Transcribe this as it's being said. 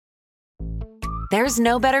There's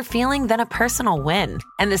no better feeling than a personal win.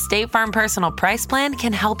 And the State Farm Personal Price Plan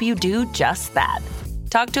can help you do just that.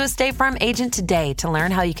 Talk to a State Farm agent today to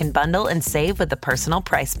learn how you can bundle and save with the Personal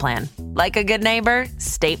Price Plan. Like a good neighbor,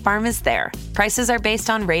 State Farm is there. Prices are based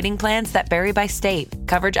on rating plans that vary by state.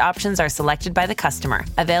 Coverage options are selected by the customer.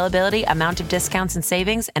 Availability, amount of discounts and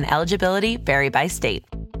savings, and eligibility vary by state.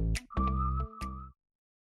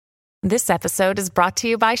 This episode is brought to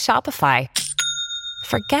you by Shopify.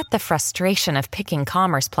 Forget the frustration of picking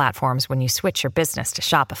commerce platforms when you switch your business to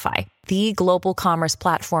Shopify, the global commerce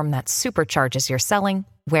platform that supercharges your selling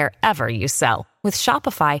wherever you sell. With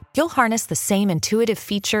Shopify, you'll harness the same intuitive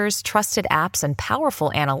features, trusted apps, and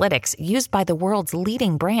powerful analytics used by the world's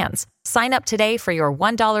leading brands. Sign up today for your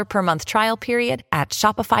 $1 per month trial period at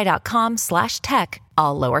shopify.com/tech,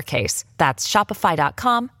 all lowercase. That's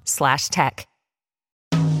shopify.com/tech.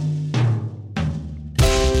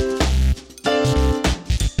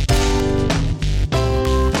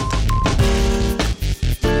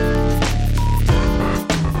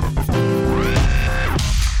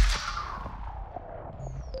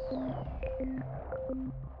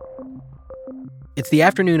 It's the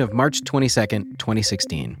afternoon of March 22nd,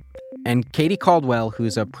 2016, and Katie Caldwell,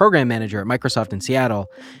 who's a program manager at Microsoft in Seattle,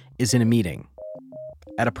 is in a meeting.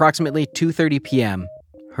 At approximately 2:30 p.m.,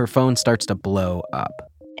 her phone starts to blow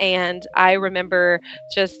up. And I remember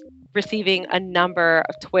just receiving a number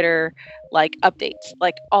of Twitter updates,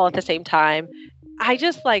 all at the same time. I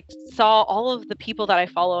just saw all of the people that I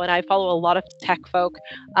follow, and I follow a lot of tech folk,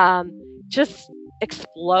 just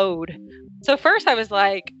explode. So first I was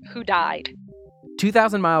like, who died?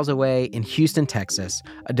 2,000 miles away in Houston, Texas,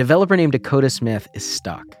 a developer named Dakota Smith is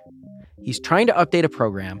stuck. He's trying to update a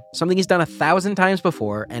program, something he's done 1,000 times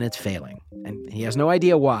before, and it's failing. And he has no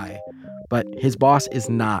idea why, but his boss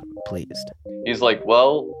is not pleased. He's like,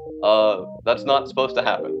 well, that's not supposed to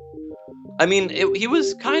happen. I mean, he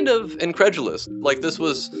was kind of incredulous. This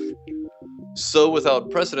was so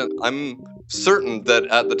without precedent. I'm certain that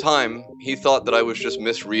at the time, he thought that I was just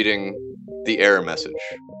misreading the error message.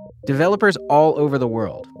 Developers all over the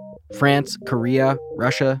world, France, Korea,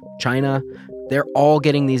 Russia, China, they're all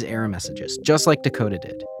getting these error messages, just like Dakota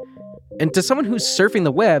did. And to someone who's surfing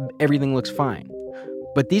the web, everything looks fine.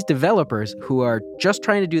 But these developers who are just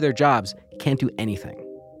trying to do their jobs can't do anything.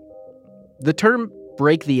 The term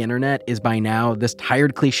break the internet is by now this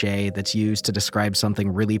tired cliche that's used to describe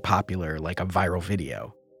something really popular like a viral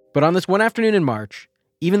video. But on this one afternoon in March,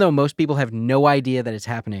 even though most people have no idea that it's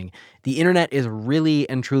happening, the internet is really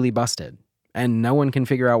and truly busted, and no one can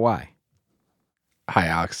figure out why. Hi,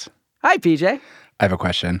 Alex. Hi, PJ. I have a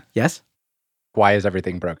question. Yes? Why is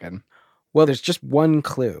everything broken? Well, there's just one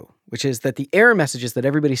clue, which is that the error messages that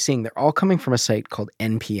everybody's seeing, they're all coming from a site called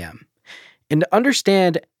NPM. And to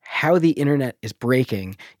understand how the internet is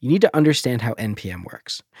breaking, you need to understand how NPM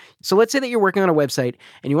works. So let's say that you're working on a website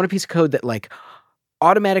and you want a piece of code that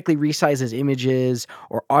automatically resizes images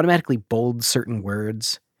or automatically bolds certain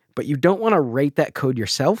words, but you don't want to write that code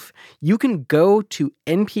yourself. You can go to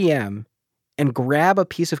NPM and grab a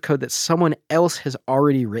piece of code that someone else has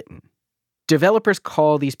already written. Developers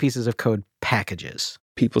call these pieces of code packages.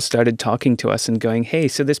 People started talking to us and going, hey,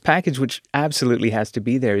 so this package, which absolutely has to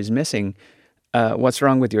be there, is missing. What's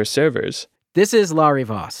wrong with your servers? This is Laurie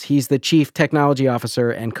Voss. He's the chief technology officer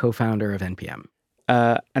and co-founder of NPM.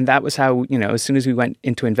 And that was how, as soon as we went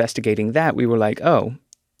into investigating that, we were like, oh,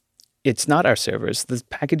 it's not our servers. The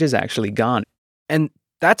package is actually gone. And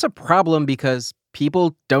that's a problem because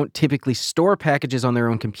people don't typically store packages on their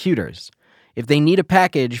own computers. If they need a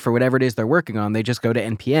package for whatever it is they're working on, they just go to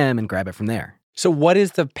NPM and grab it from there. So what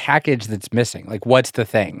is the package that's missing? What's the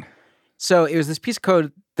thing? So it was this piece of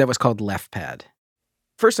code that was called LeftPad.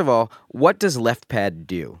 First of all, what does LeftPad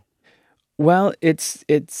do? Well, it's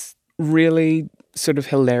really sort of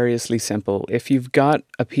hilariously simple. If you've got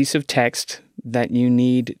a piece of text that you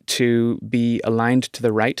need to be aligned to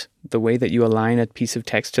the right, the way that you align a piece of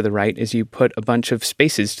text to the right is you put a bunch of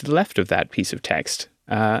spaces to the left of that piece of text.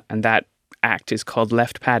 And that act is called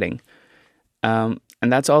left padding. And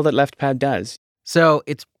that's all that LeftPad does. So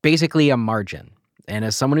it's basically a margin. And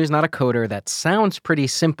as someone who's not a coder, that sounds pretty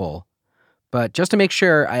simple. But just to make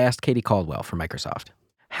sure, I asked Katie Caldwell from Microsoft.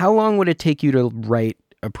 How long would it take you to write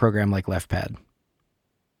a program like LeftPad?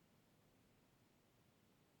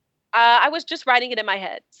 I was just writing it in my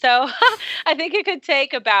head. So I think it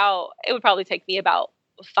would probably take me about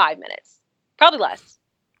 5 minutes. Probably less.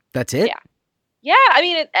 That's it? Yeah. Yeah. I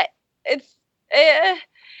mean,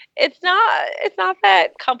 it's not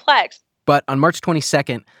that complex. But on March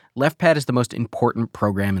 22nd, LeftPad is the most important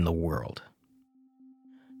program in the world.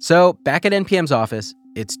 So back at NPM's office,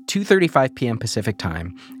 It's 2:35 p.m. Pacific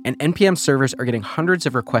time, and NPM servers are getting hundreds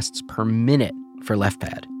of requests per minute for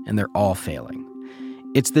LeftPad, and they're all failing.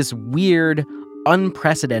 It's this weird,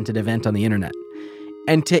 unprecedented event on the internet.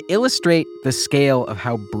 And to illustrate the scale of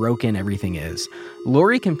how broken everything is,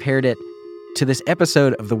 Lori compared it to this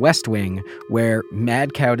episode of The West Wing where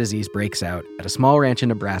mad cow disease breaks out at a small ranch in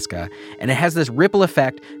Nebraska, and it has this ripple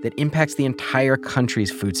effect that impacts the entire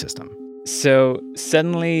country's food system. So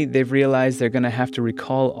suddenly they've realized they're going to have to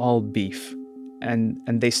recall all beef. And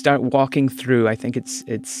they start walking through, I think it's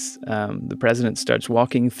the president starts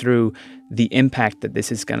walking through the impact that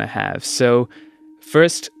this is going to have. So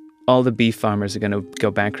first, all the beef farmers are going to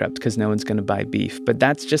go bankrupt because no one's going to buy beef. But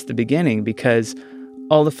that's just the beginning, because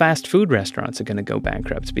all the fast food restaurants are going to go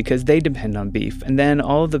bankrupt because they depend on beef. And then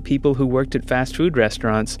all of the people who worked at fast food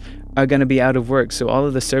restaurants are going to be out of work. So all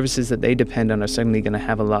of the services that they depend on are suddenly going to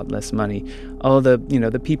have a lot less money. All the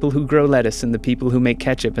people who grow lettuce and the people who make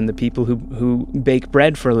ketchup and the people who bake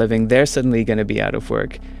bread for a living, they're suddenly going to be out of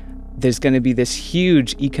work. There's going to be this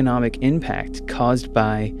huge economic impact caused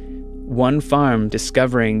by one farm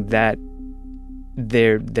discovering that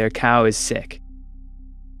their cow is sick.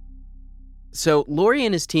 So Lori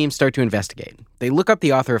and his team start to investigate. They look up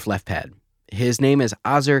the author of LeftPad. His name is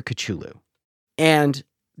Azer Kachulu. And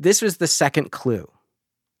this was the second clue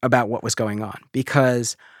about what was going on,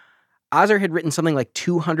 because Azer had written something like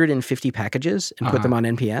 250 packages and put them on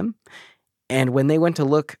NPM. And when they went to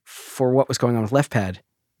look for what was going on with LeftPad,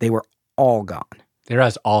 they were all gone. They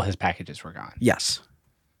realized all his packages were gone. Yes.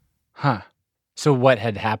 Huh. So what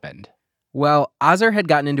had happened? Well, Azer had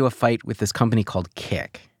gotten into a fight with this company called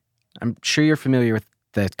Kik. I'm sure you're familiar with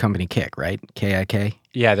the company Kik, right? K-I-K?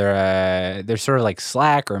 Yeah, they're sort of like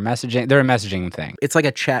Slack or messaging. They're a messaging thing. It's like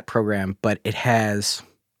a chat program, but it has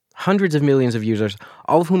hundreds of millions of users,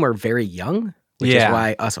 all of whom are very young, which is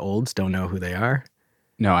why us olds don't know who they are.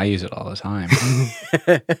 No, I use it all the time.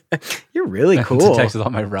 You're really cool. To text with all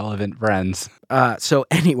my relevant friends. So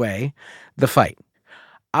anyway, the fight.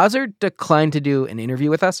 Azer declined to do an interview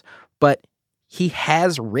with us, but he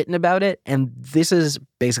has written about it, and this is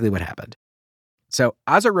basically what happened. So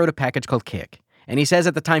Azer wrote a package called Kik, and he says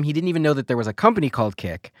at the time he didn't even know that there was a company called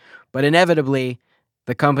Kik, but inevitably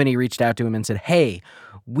the company reached out to him and said, hey,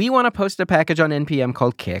 we want to post a package on NPM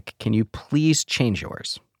called Kik. Can you please change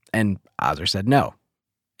yours? And Azer said no.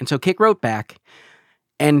 And so Kik wrote back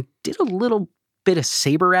and did a little bit of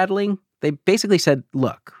saber rattling. They basically said,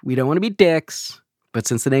 look, we don't want to be dicks, but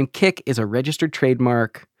since the name Kik is a registered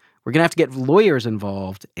trademark, we're going to have to get lawyers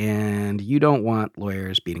involved, and you don't want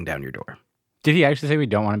lawyers beating down your door. Did he actually say we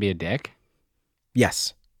don't want to be a dick?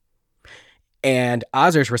 Yes. And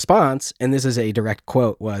Azer's response, and this is a direct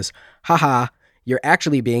quote, was, haha, you're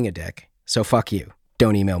actually being a dick, so fuck you.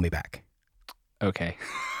 Don't email me back. Okay.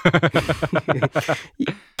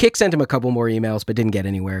 Kik sent him a couple more emails, but didn't get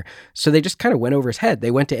anywhere. So they just kind of went over his head.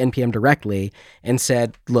 They went to NPM directly and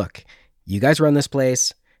said, look, you guys run this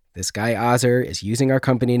place. This guy Azer is using our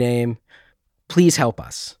company name. Please help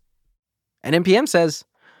us. And NPM says,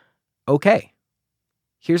 okay.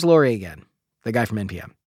 Here's Lori again, the guy from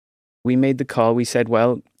NPM. We made the call. We said,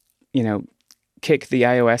 well, Kik, the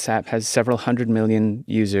iOS app, has several 100 million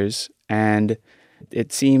users, and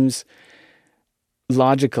it seems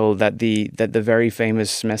logical that the very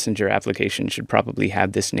famous Messenger application should probably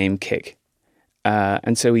have this name Kik.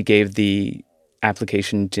 And so we gave the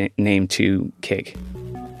application name to Kik.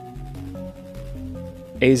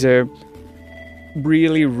 Azer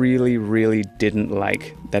really, really, really didn't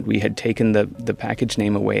like that we had taken the package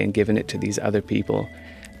name away and given it to these other people.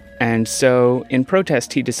 And so in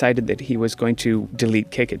protest, he decided that he was going to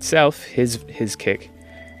delete Kik itself, his Kik.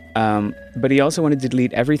 But he also wanted to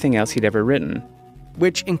delete everything else he'd ever written.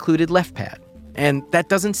 Which included LeftPad. And that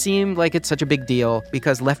doesn't seem like it's such a big deal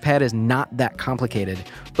because LeftPad is not that complicated,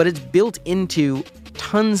 but it's built into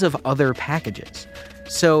tons of other packages.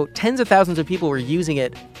 So tens of thousands of people were using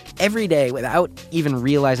it every day without even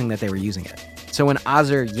realizing that they were using it. So when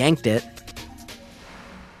Azer yanked it,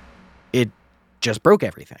 it just broke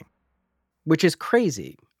everything, which is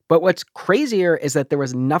crazy. But what's crazier is that there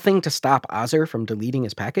was nothing to stop Azer from deleting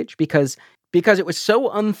his package because it was so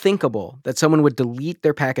unthinkable that someone would delete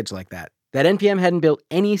their package like that NPM hadn't built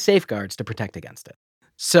any safeguards to protect against it.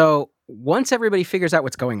 So once everybody figures out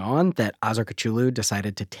what's going on, that Azer Kachulu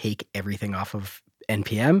decided to take everything off of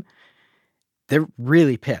NPM, they're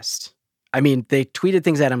really pissed. I mean, they tweeted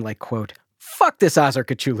things at him like, quote, fuck this Azer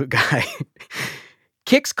Kachulu guy.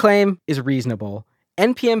 Kik's claim is reasonable.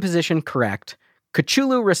 NPM position correct.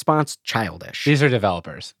 Kachulu response childish. These are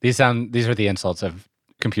developers. These are the insults of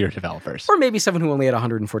computer developers. Or maybe someone who only had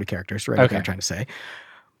 140 characters, right? Okay. What I'm trying to say.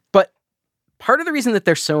 But part of the reason that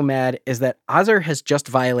they're so mad is that Ozzer has just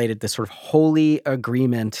violated this sort of holy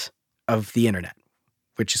agreement of the internet,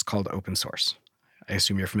 which is called open source. I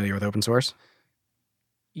assume you're familiar with open source?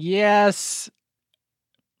 Yes,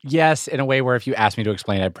 in a way where if you asked me to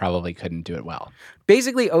explain it, I probably couldn't do it well.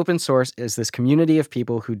 Basically, open source is this community of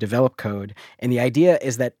people who develop code, and the idea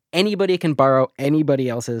is that anybody can borrow anybody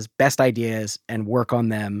else's best ideas and work on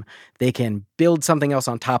them. They can build something else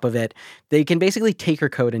on top of it. They can basically take your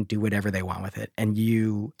code and do whatever they want with it. And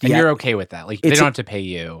you're okay with that. Like, they don't have to pay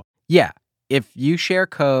you. Yeah. If you share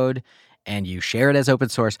code and you share it as open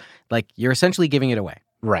source, like, you're essentially giving it away.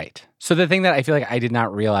 Right. So the thing that I feel like I did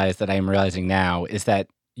not realize that I am realizing now is that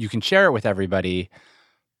you can share it with everybody,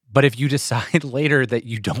 but if you decide later that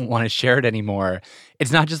you don't want to share it anymore,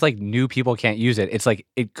 it's not just like new people can't use it. It's like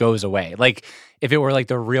it goes away. Like if it were like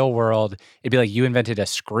the real world, it'd be like you invented a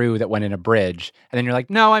screw that went in a bridge, and then you're like,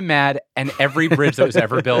 no, I'm mad. And every bridge that was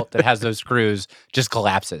ever built that has those screws just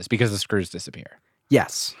collapses because the screws disappear.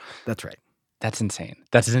 Yes, that's right. That's insane.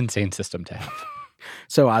 That's an insane system to have.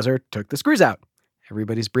 So Ozzer took the screws out.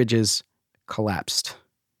 Everybody's bridges collapsed.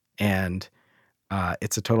 And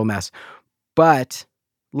it's a total mess. But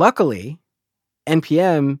luckily,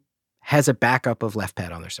 NPM has a backup of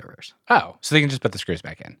LeftPad on their servers. Oh, so they can just put the screws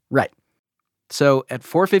back in. Right. So at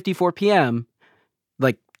 4:54 p.m.,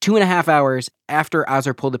 like 2.5 hours after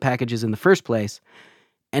Ozzer pulled the packages in the first place,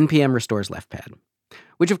 NPM restores LeftPad,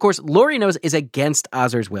 which, of course, Laurie knows is against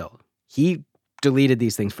Ozzer's will. He deleted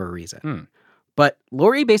these things for a reason. But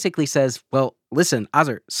Laurie basically says, well, listen,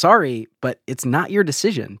 Ozzer, sorry, but it's not your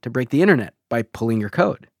decision to break the internet by pulling your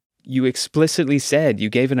code. You explicitly said, you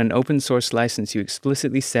gave it an open source license, you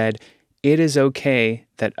explicitly said, it is okay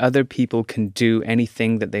that other people can do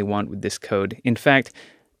anything that they want with this code. In fact,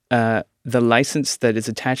 the license that is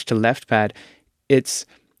attached to LeftPad, it's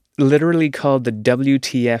literally called the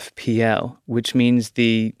WTFPL, which means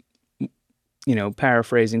the,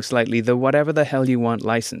 paraphrasing slightly, the whatever the hell you want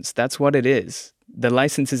license. That's what it is. The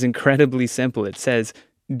license is incredibly simple. It says,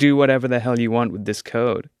 do whatever the hell you want with this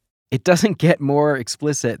code. It doesn't get more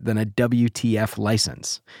explicit than a WTF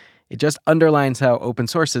license. It just underlines how open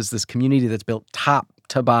source is this community that's built top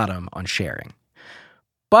to bottom on sharing.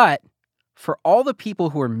 But for all the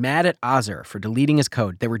people who were mad at Ozzer for deleting his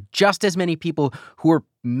code, there were just as many people who were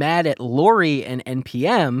mad at Laurie and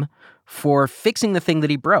NPM for fixing the thing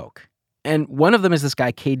that he broke. And one of them is this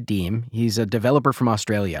guy, Cade Deem. He's a developer from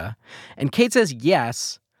Australia. And Cade says,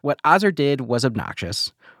 yes, what Ozzer did was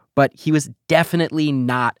obnoxious, but he was definitely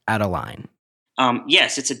not out of line.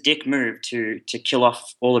 Yes, it's a dick move to kill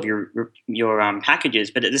off all of your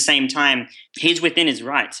packages, but at the same time, he's within his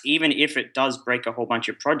rights, even if it does break a whole bunch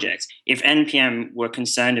of projects. If NPM were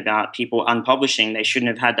concerned about people unpublishing, they shouldn't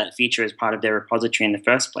have had that feature as part of their repository in the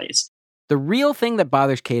first place. The real thing that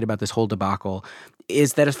bothers Cade about this whole debacle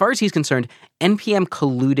is that as far as he's concerned, NPM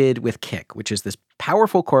colluded with Kik, which is this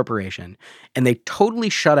powerful corporation, and they totally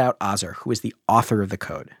shut out Ozzer, who is the author of the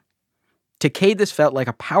code. To Cade, this felt like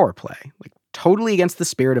a power play, like totally against the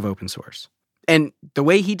spirit of open source. And the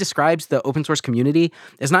way he describes the open source community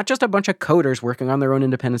is not just a bunch of coders working on their own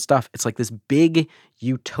independent stuff. It's like this big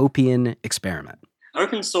utopian experiment.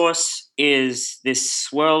 Open source is this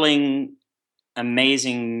swirling,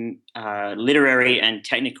 amazing literary and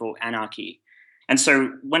technical anarchy. And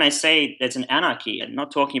so when I say there's an anarchy, I'm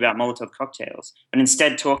not talking about Molotov cocktails, but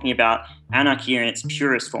instead talking about anarchy in its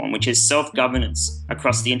purest form, which is self-governance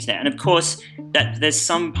across the internet. And of course, that there's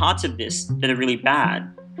some parts of this that are really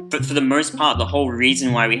bad. But for the most part, the whole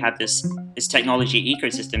reason why we have this technology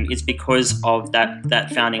ecosystem is because of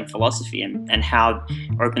that founding philosophy and how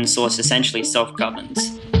open source essentially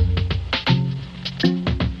self-governs.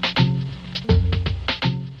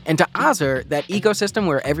 And to Ozzer, that ecosystem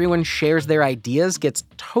where everyone shares their ideas gets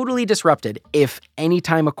totally disrupted if any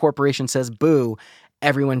time a corporation says boo,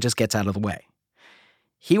 everyone just gets out of the way.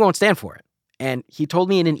 He won't stand for it. And he told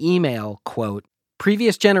me in an email, quote,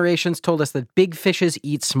 "Previous generations told us that big fishes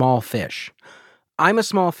eat small fish. I'm a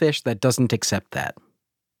small fish that doesn't accept that.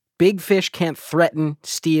 Big fish can't threaten,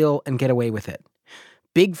 steal, and get away with it.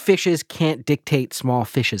 Big fishes can't dictate small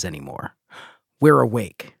fishes anymore. We're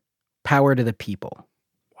awake. Power to the people."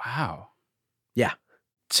 Wow. Yeah.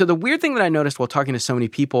 So the weird thing that I noticed while talking to so many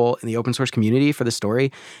people in the open source community for the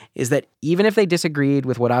story is that even if they disagreed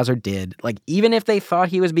with what Ozzer did, like even if they thought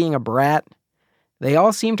he was being a brat, they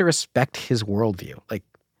all seemed to respect his worldview. Like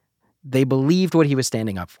they believed what he was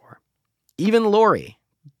standing up for. Even Laurie,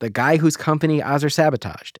 the guy whose company Ozzer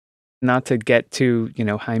sabotaged. Not to get too,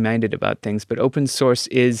 high-minded about things, but open source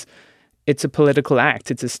it's a political act.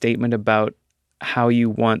 It's a statement about how you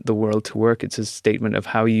want the world to work. It's a statement of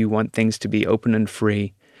how you want things to be open and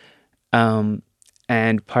free.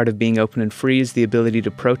 And part of being open and free is the ability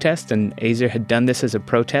to protest. And Azer had done this as a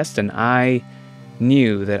protest, and I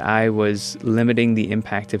knew that I was limiting the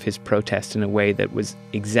impact of his protest in a way that was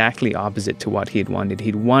exactly opposite to what he had wanted.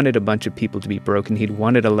 He'd wanted a bunch of people to be broken. He'd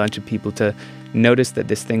wanted a bunch of people to notice that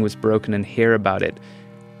this thing was broken and hear about it.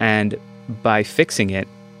 And by fixing it,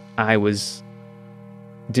 I was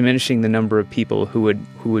diminishing the number of people who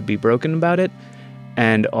would be broken about it,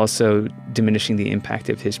 and also diminishing the impact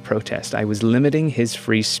of his protest. I was limiting his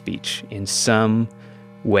free speech in some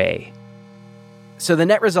way. So the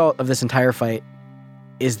net result of this entire fight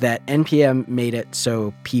is that NPM made it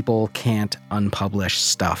so people can't unpublish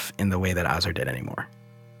stuff in the way that Azer did anymore.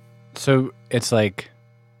 So it's like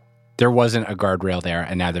there wasn't a guardrail there,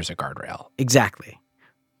 and now there's a guardrail. Exactly.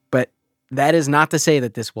 But that is not to say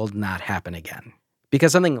that this will not happen again.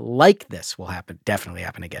 Because something like this will definitely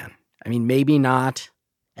happen again. I mean, maybe not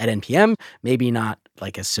at NPM, maybe not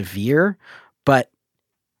like as severe, but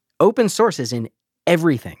open source is in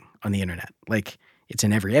everything on the internet. Like, it's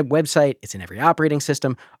in every website, it's in every operating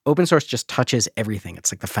system. Open source just touches everything.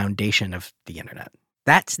 It's like the foundation of the internet.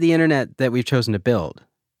 That's the internet that we've chosen to build.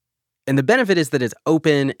 And the benefit is that it's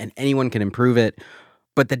open and anyone can improve it.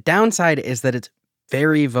 But the downside is that it's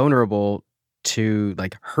very vulnerable to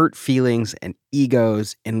like hurt feelings and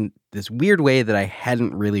egos in this weird way that I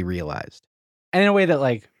hadn't really realized. And in a way that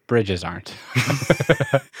like bridges aren't.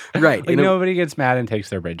 Right. Like nobody gets mad and takes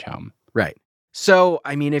their bridge home. Right. So,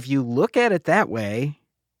 I mean, if you look at it that way,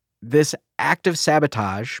 this act of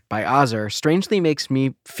sabotage by Azer strangely makes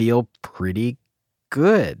me feel pretty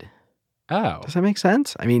good. Oh. Does that make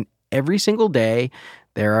sense? I mean, every single day,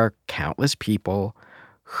 there are countless people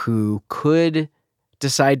who could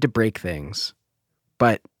decide to break things,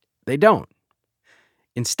 but they don't.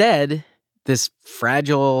 Instead, this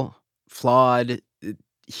fragile, flawed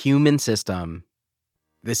human system,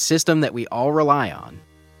 this system that we all rely on,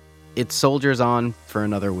 it soldiers on for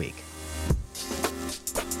another week.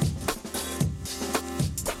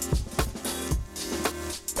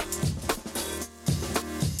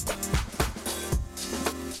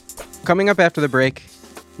 Coming up after the break,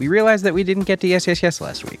 we realized that we didn't get to Yes, Yes, Yes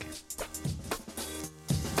last week.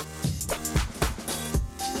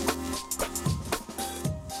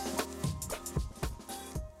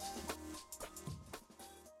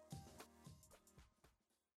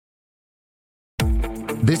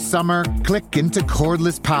 This summer, click into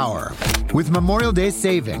cordless power with Memorial Day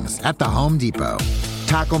savings at the Home Depot.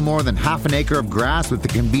 Tackle more than half an acre of grass with the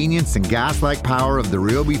convenience and gas-like power of the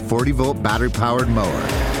Ryobi 40-volt battery-powered mower.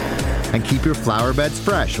 And keep your flower beds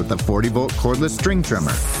fresh with the 40-volt cordless string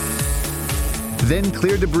trimmer. Then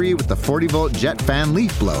clear debris with the 40-volt jet fan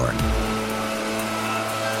leaf blower.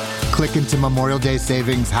 Click into Memorial Day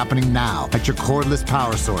savings happening now at your cordless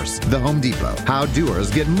power source, the Home Depot. How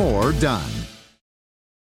doers get more done.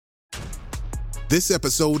 This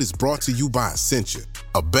episode is brought to you by Essentia.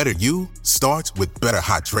 A better you starts with better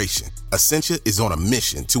hydration. Essentia is on a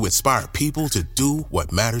mission to inspire people to do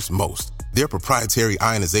what matters most. Their proprietary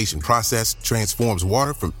ionization process transforms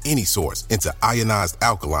water from any source into ionized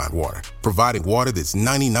alkaline water, providing water that's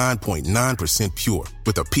 99.9% pure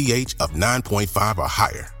with a pH of 9.5 or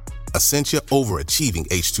higher. Essentia overachieving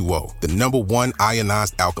H2O, the #1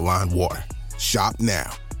 ionized alkaline water. Shop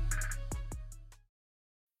now.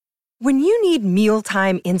 When you need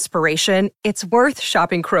mealtime inspiration, it's worth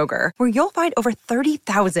shopping Kroger, where you'll find over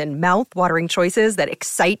 30,000 mouth-watering choices that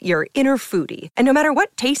excite your inner foodie. And no matter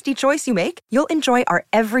what tasty choice you make, you'll enjoy our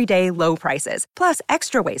everyday low prices, plus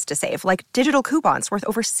extra ways to save, like digital coupons worth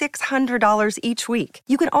over $600 each week.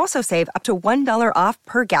 You can also save up to $1 off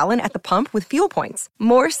per gallon at the pump with fuel points.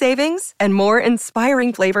 More savings and more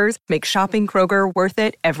inspiring flavors make shopping Kroger worth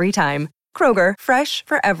it every time. Kroger, fresh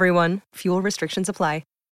for everyone. Fuel restrictions apply.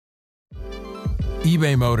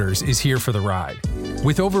 eBay Motors is here for the ride.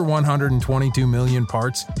 With over 122 million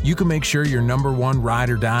parts, you can make sure your #1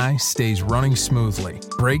 ride or die stays running smoothly.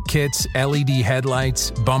 Brake kits, LED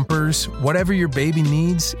headlights, bumpers, whatever your baby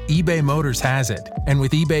needs, eBay Motors has it. And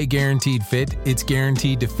with eBay Guaranteed Fit, it's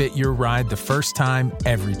guaranteed to fit your ride the first time,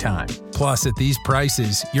 every time. Plus, at these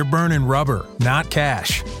prices, you're burning rubber, not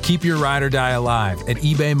cash. Keep your ride or die alive at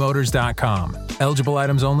ebaymotors.com. Eligible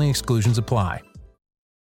items only, exclusions apply.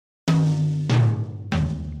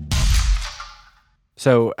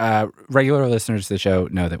 So regular listeners to the show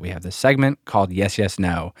know that we have this segment called Yes, Yes,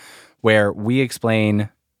 No, where we explain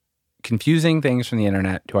confusing things from the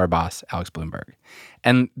internet to our boss, Alex Blumberg.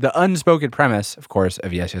 And the unspoken premise, of course,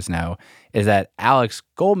 of Yes, Yes, No is that Alex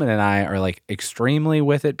Goldman and I are like extremely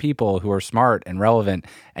with it people who are smart and relevant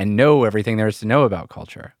and know everything there is to know about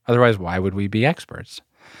culture. Otherwise, why would we be experts?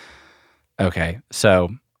 Okay, so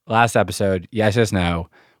last episode, yes, yes, no,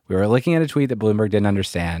 we were looking at a tweet that Bloomberg didn't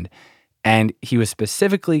understand, and he was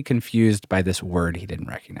specifically confused by this word he didn't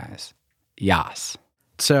recognize. Yas.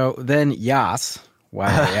 So then Yas,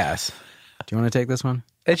 Y-A-S. Do you want to take this one?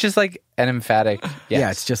 It's just like an emphatic yes.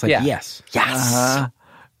 Yeah, it's just like yes. Yes.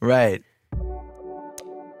 Right.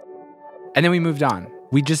 And then we moved on.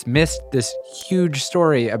 We just missed this huge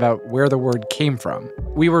story about where the word came from.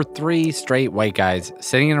 We were 3 straight white guys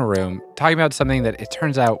sitting in a room talking about something that it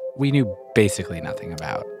turns out we knew basically nothing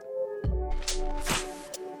about.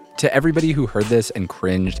 To everybody who heard this and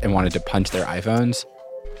cringed and wanted to punch their iPhones,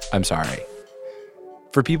 I'm sorry.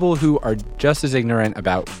 For people who are just as ignorant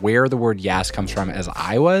about where the word yas comes from as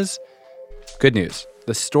I was, good news.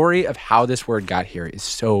 The story of how this word got here is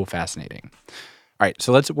so fascinating. All right,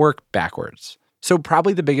 so let's work backwards. So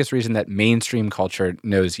probably the biggest reason that mainstream culture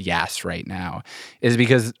knows yas right now is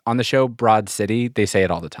because on the show Broad City, they say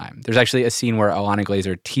it all the time. There's actually a scene where Ilana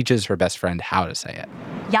Glazer teaches her best friend how to say it.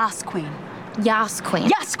 Yas queen. Yas queen.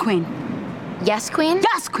 Yas queen. Yes queen.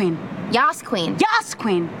 Yas queen. Yas queen. Yas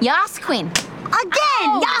queen. Yas queen.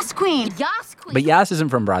 Again, Yas queen. Yas queen. But yas isn't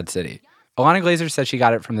from Broad City. Ilana Glazer said she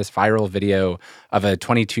got it from this viral video of a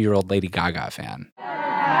 22-year-old Lady Gaga fan.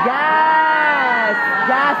 Yes,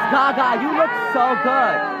 Gaga, you look so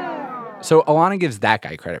good. So Ilana gives that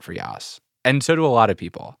guy credit for yas, and so do a lot of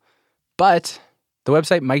people. But the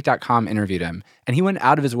website Mike.com interviewed him, and he went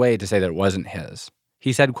out of his way to say that it wasn't his.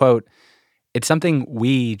 He said, quote, "It's something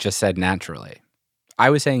we just said naturally. I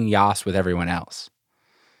was saying yas with everyone else."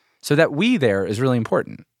 So that we there is really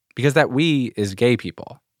important, because that we is gay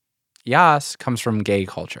people. Yas comes from gay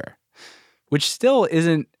culture, which still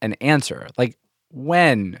isn't an answer. Like,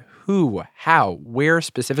 when, who, how, where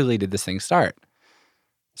specifically did this thing start?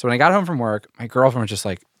 So when I got home from work, my girlfriend was just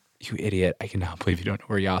like, "You idiot, I cannot believe you don't know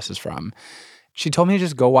where yas is from." She told me to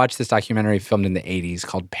just go watch this documentary filmed in the 80s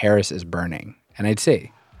called Paris is Burning, and I'd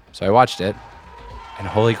see. So I watched it, and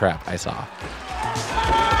holy crap, I saw.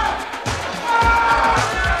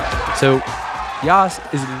 So yas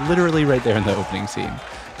is literally right there in the opening scene.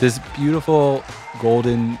 This beautiful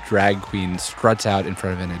golden drag queen struts out in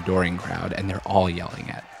front of an adoring crowd, and they're all yelling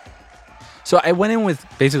it. So I went in with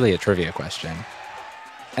basically a trivia question.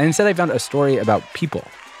 And instead I found a story about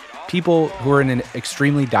people who are in an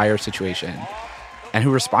extremely dire situation and who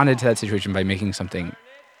responded to that situation by making something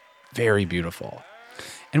very beautiful.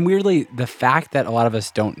 And weirdly, the fact that a lot of us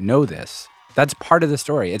don't know this, that's part of the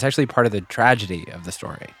story. It's actually part of the tragedy of the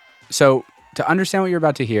story. So to understand what you're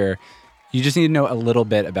about to hear, you just need to know a little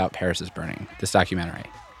bit about Paris is Burning, this documentary.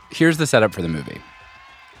 Here's the setup for the movie.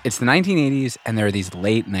 It's the 1980s, and there are these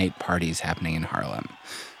late-night parties happening in Harlem.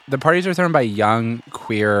 The parties are thrown by young,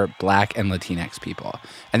 queer, Black, and Latinx people,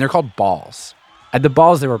 and they're called balls. At the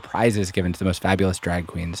balls, there were prizes given to the most fabulous drag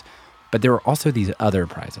queens, but there were also these other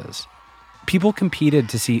prizes. People competed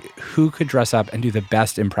to see who could dress up and do the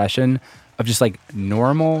best impression of just like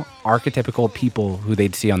normal, archetypical people who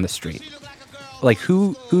they'd see on the street. Like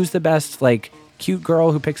who's the best like cute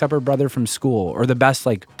girl who picks up her brother from school, or the best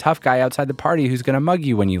like tough guy outside the party who's gonna mug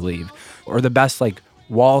you when you leave, or the best like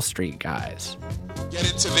Wall Street guys.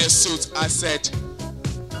 Get into their suits, I said.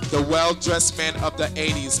 The well-dressed men of the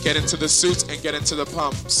 80s, get into the suits and get into the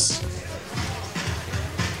pumps.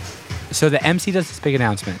 So the MC does this big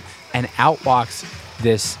announcement, and out walks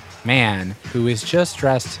this man who is just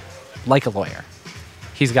dressed like a lawyer.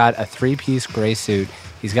 He's got a 3-piece gray suit.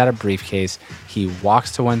 He's got a briefcase. He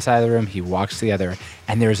walks to one side of the room. He walks to the other.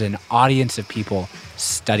 And there's an audience of people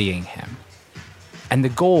studying him. And the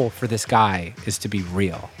goal for this guy is to be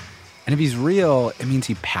real. And if he's real, it means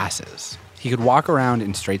he passes. He could walk around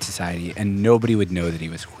in straight society and nobody would know that he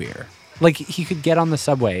was queer. Like, he could get on the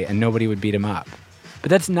subway and nobody would beat him up.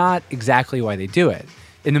 But that's not exactly why they do it.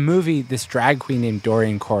 In the movie, this drag queen named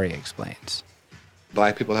Dorian Corey explains.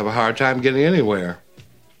 Black people have a hard time getting anywhere.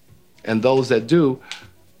 And those that do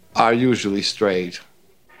are usually straight.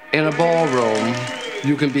 In a ballroom,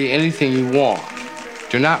 you can be anything you want.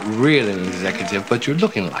 You're not really an executive, but you're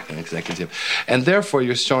looking like an executive. And therefore,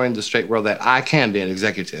 you're showing the straight world that I can be an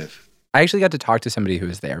executive. I actually got to talk to somebody who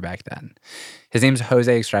was there back then. His name's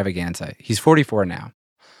Jose Extravaganza. He's 44 now.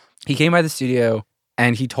 He came by the studio,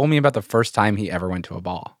 and he told me about the first time he ever went to a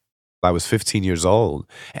ball. I was 15 years old,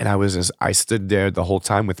 and I stood there the whole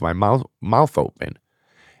time with my mouth open.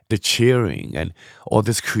 The cheering and all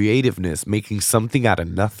this creativeness, making something out of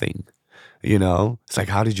nothing, you know? It's like,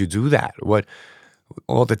 how did you do that? What,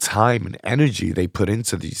 all the time and energy they put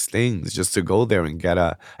into these things just to go there and get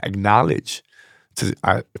acknowledged,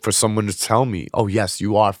 for someone to tell me, oh, yes,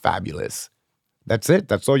 you are fabulous. That's it.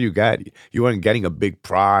 That's all you get. You weren't getting a big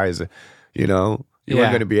prize, you know? You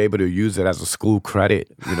weren't going to be able to use it as a school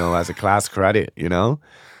credit, as a class credit,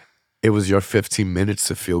 It was your 15 minutes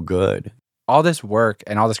to feel good. All this work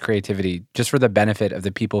and all this creativity just for the benefit of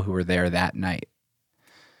the people who were there that night.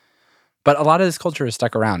 But a lot of this culture is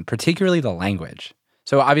stuck around, particularly the language.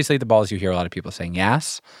 So obviously at the balls you hear a lot of people saying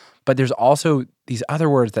yes, but there's also these other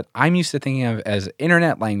words that I'm used to thinking of as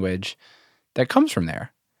internet language that comes from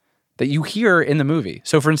there, that you hear in the movie.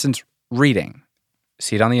 So for instance, reading.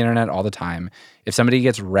 See it on the internet all the time. If somebody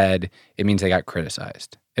gets read, it means they got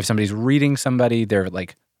criticized. If somebody's reading somebody, they're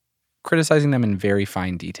like criticizing them in very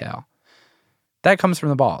fine detail. That comes from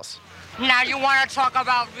the balls. Now you want to talk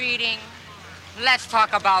about reading? Let's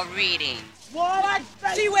talk about reading. What?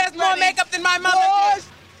 She wears more makeup than my mother does.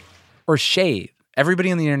 Or shade.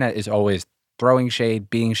 Everybody on the internet is always throwing shade,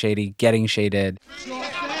 being shady, getting shaded. Ooh,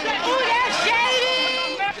 that's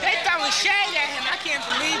shady! They throwing shade at him. I can't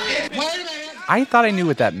believe it. Wait a minute. I thought I knew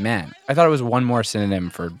what that meant. I thought it was one more synonym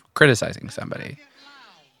for criticizing somebody.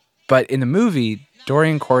 But in the movie,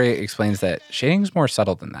 Dorian Corey explains that shading's more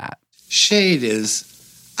subtle than that. Shade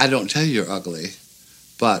is, I don't tell you you're ugly,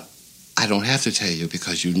 but I don't have to tell you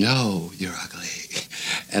because you know you're ugly.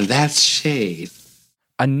 And that's shade.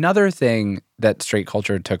 Another thing that straight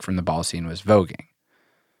culture took from the ball scene was voguing.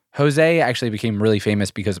 Jose actually became really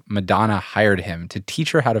famous because Madonna hired him to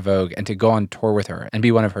teach her how to vogue and to go on tour with her and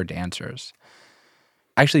be one of her dancers.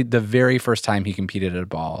 Actually, the very first time he competed at a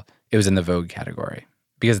ball, it was in the Vogue category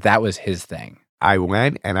because that was his thing. I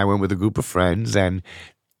went with a group of friends and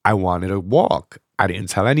I wanted to walk. I didn't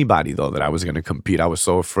tell anybody, though, that I was going to compete. I was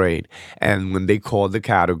so afraid. And when they called the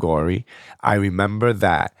category, I remember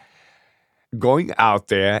that going out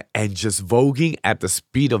there and just voguing at the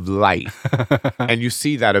speed of light. And you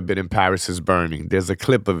see that a bit in Paris is Burning. There's a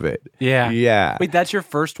clip of it. Yeah. Yeah. Wait, that's your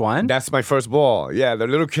first one? That's my first ball. Yeah, the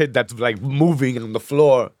little kid that's like moving on the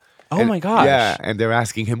floor. Oh, my gosh. Yeah, and they're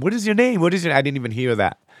asking him, what is your name? What is your... I didn't even hear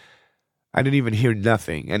that. I didn't even hear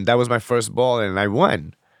nothing. And that was my first ball, and I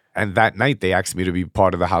won. And that night, they asked me to be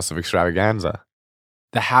part of the House of Extravaganza.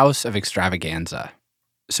 The House of Extravaganza.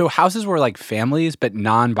 So houses were like families, but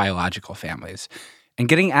non-biological families. And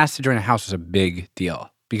getting asked to join a house was a big deal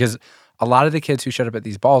because a lot of the kids who showed up at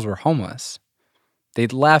these balls were homeless.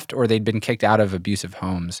 They'd left or they'd been kicked out of abusive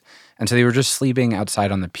homes, and so they were just sleeping outside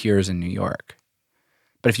on the piers in New York.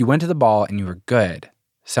 But if you went to the ball and you were good,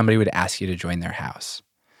 somebody would ask you to join their house.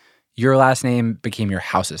 Your last name became your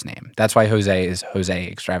house's name. That's why Jose is Jose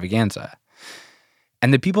Extravaganza.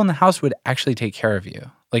 And the people in the house would actually take care of you.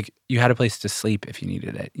 Like, you had a place to sleep if you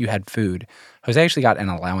needed it. You had food. Jose actually got an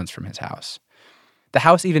allowance from his house. The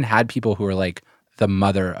house even had people who were like the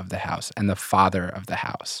mother of the house and the father of the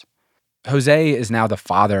house. Jose is now the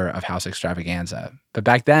father of House Extravaganza. But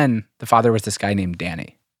back then, the father was this guy named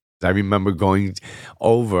Danny. I remember going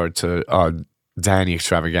over to Danny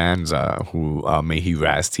Extravaganza, who, may he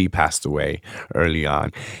rest, he passed away early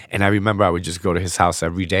on. And I remember I would just go to his house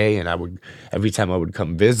every day, and every time I would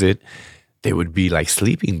come visit, there would be like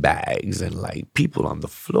sleeping bags and like people on the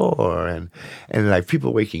floor and like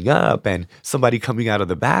people waking up and somebody coming out of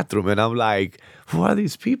the bathroom. And I'm like, who are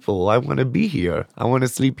these people? I want to be here. I want a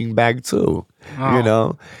sleeping bag too. Oh. You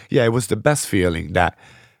know? Yeah, it was the best feeling, that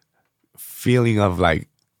feeling of like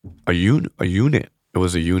a unit. It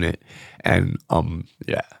was a unit. And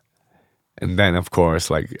yeah. And then of course,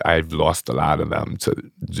 like I've lost a lot of them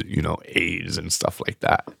to, AIDS and stuff like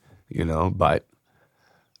that, but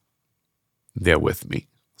they're with me.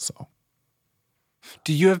 So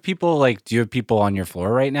do you have people on your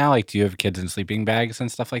floor right now? Like, do you have kids in sleeping bags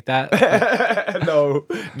and stuff like that? No,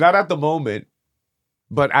 not at the moment.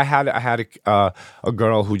 But I had a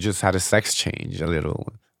girl who just had a sex change a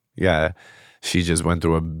little. Yeah. She just went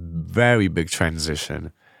through a very big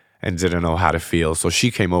transition and didn't know how to feel. So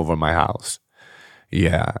she came over my house.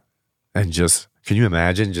 Yeah. And just, can you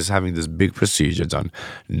imagine just having this big procedure done?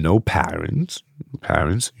 No parents,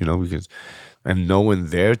 because, and no one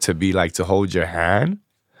there to be like, to hold your hand.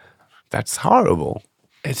 That's horrible.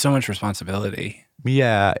 It's so much responsibility.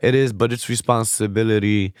 Yeah, it is. But it's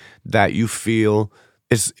responsibility that you feel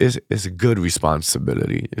is a good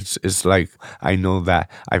responsibility. It's like, I know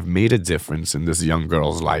that I've made a difference in this young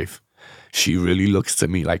girl's life. She really looks to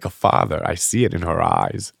me like a father. I see it in her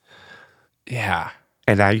eyes. Yeah.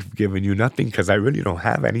 And I've given you nothing because I really don't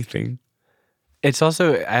have anything. It's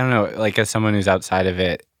also, I don't know, like as someone who's outside of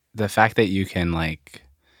it, the fact that you can like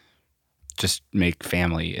just make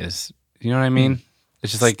family is, you know what I mean?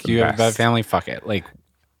 It's just like, you have a bad family, fuck it. Like,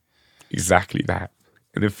 exactly that.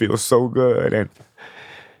 And it feels so good. And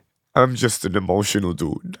I'm just an emotional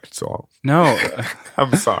dude. That's all. No.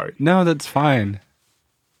 I'm sorry. No, that's fine.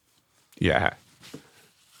 Yeah.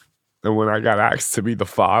 And when I got asked to be the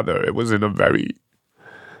father, it was in a very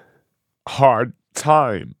hard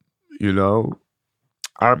time, you know?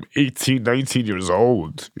 I'm 18, 19 years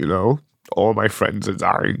old, you know? All my friends are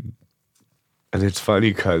dying. And it's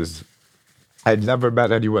funny because I'd never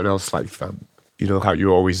met anyone else like them. You know how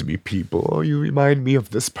you always meet people, oh, you remind me of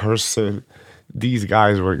this person. These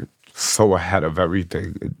guys were so ahead of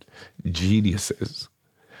everything, and geniuses.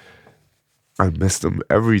 I miss them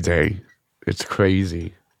every day. It's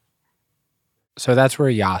crazy. So that's where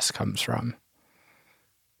Yas comes from.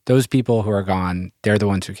 Those people who are gone, they're the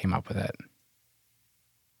ones who came up with it.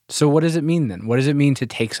 So what does it mean then? What does it mean to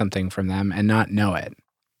take something from them and not know it?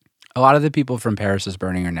 A lot of the people from Paris is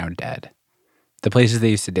Burning are now dead. The places they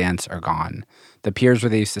used to dance are gone. The piers where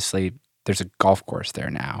they used to sleep, there's a golf course there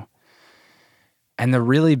now. And the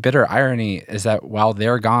really bitter irony is that while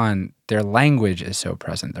they're gone, their language is so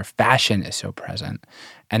present, their fashion is so present.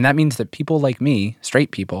 And that means that people like me,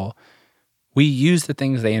 straight people, we use the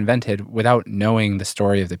things they invented without knowing the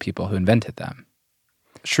story of the people who invented them.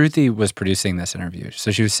 Shruti was producing this interview,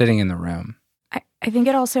 so she was sitting in the room. I think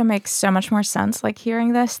it also makes so much more sense, like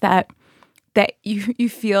hearing this, that you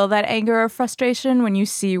feel that anger or frustration when you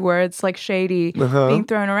see words like shady being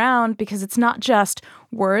thrown around, because it's not just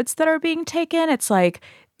words that are being taken. It's like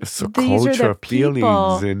it's a these are the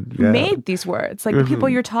people who made these words. Like the people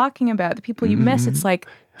you're talking about, the people you miss. It's like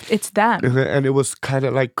it's them. And it was kind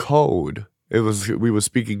of like code. We were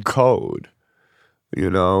speaking code, you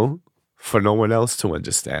know, for no one else to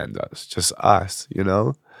understand us, just us, you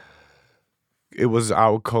know. It was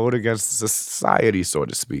our code against society, so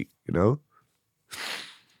to speak, you know.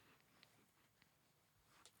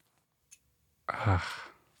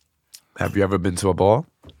 Have you ever been to a ball?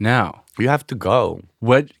 No. You have to go.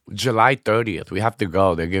 What? July 30th. We have to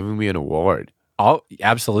go. They're giving me an award. Oh,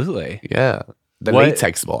 absolutely. Yeah. The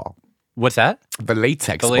latex ball. What's that? The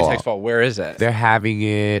latex ball. The latex ball. Where is it? They're having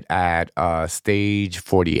it at stage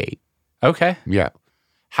 48. Okay. Yeah.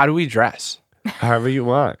 How do we dress? However you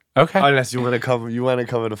want. Okay. Unless you want to come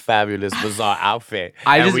in a fabulous, bizarre outfit.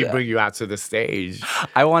 We bring you out to the stage.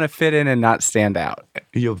 I want to fit in and not stand out.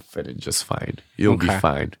 You'll fit in just fine. You'll be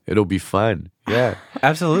fine. It'll be fun. Yeah.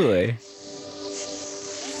 Absolutely.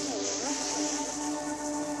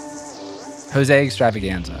 Jose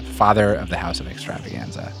Extravaganza, father of the House of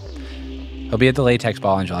Extravaganza. He'll be at the Latex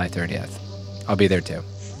Ball on July 30th. I'll be there too.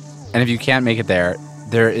 And if you can't make it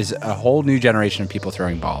there is a whole new generation of people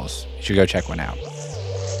throwing balls. You should go check one out.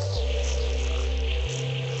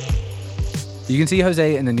 You can see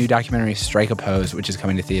Jose in the new documentary Strike a Pose, which is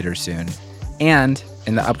coming to theaters soon, and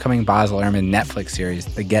in the upcoming Baz Luhrmann Netflix series,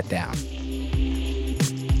 The Get Down.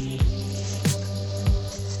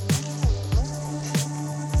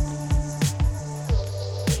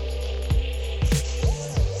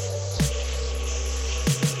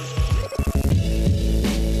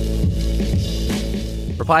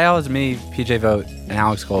 Reply All is me, PJ Vogt, and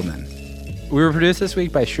Alex Goldman. We were produced this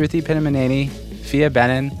week by Shruti Pinnamaneni, Fia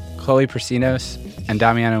Benin, Chloe Prasinos, and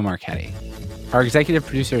Damiano Marchetti. Our executive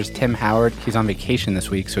producer is Tim Howard. He's on vacation this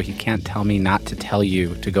week, so he can't tell me not to tell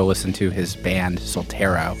you to go listen to his band,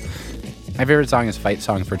 Soltero. My favorite song is Fight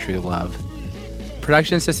Song for True Love.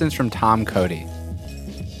 Production assistance from Tom Cody.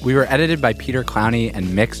 We were edited by Peter Clowney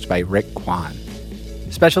and mixed by Rick Kwan.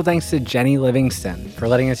 Special thanks to Jenny Livingston for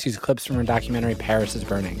letting us use clips from her documentary Paris is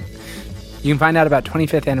Burning. You can find out about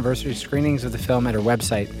 25th anniversary screenings of the film at her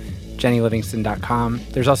website, jennylivingston.com.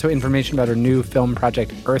 There's also information about her new film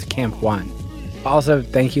project, Earth Camp 1. Also,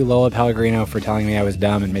 thank you, Lola Pellegrino, for telling me I was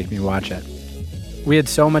dumb and making me watch it. We had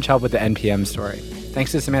so much help with the NPM story.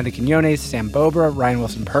 Thanks to Samantha Quinones, Sam Bobra, Ryan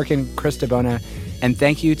Wilson-Perkin, Chris DeBona, and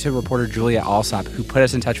thank you to reporter Julia Alsop, who put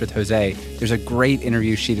us in touch with Jose. There's a great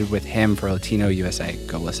interview she did with him for Latino USA.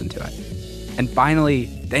 Go listen to it. And finally,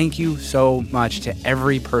 thank you so much to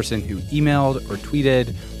every person who emailed or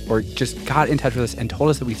tweeted or just got in touch with us and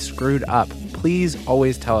told us that we screwed up. Please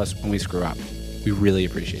always tell us when we screw up. We really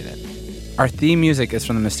appreciate it. Our theme music is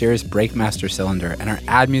from the mysterious Breakmaster Cylinder, and our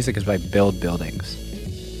ad music is by Build Buildings.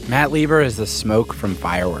 Matt Lieber is the smoke from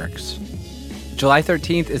fireworks. July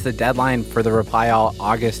 13th is the deadline for the Reply All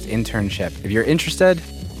August internship. If you're interested,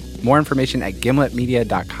 more information at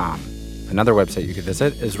gimletmedia.com. Another website you could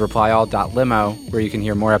visit is replyall.limo, where you can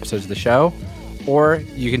hear more episodes of the show, or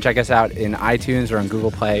you can check us out in iTunes or on Google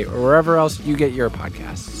Play or wherever else you get your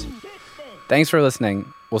podcasts. Thanks for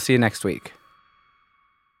listening. We'll see you next week.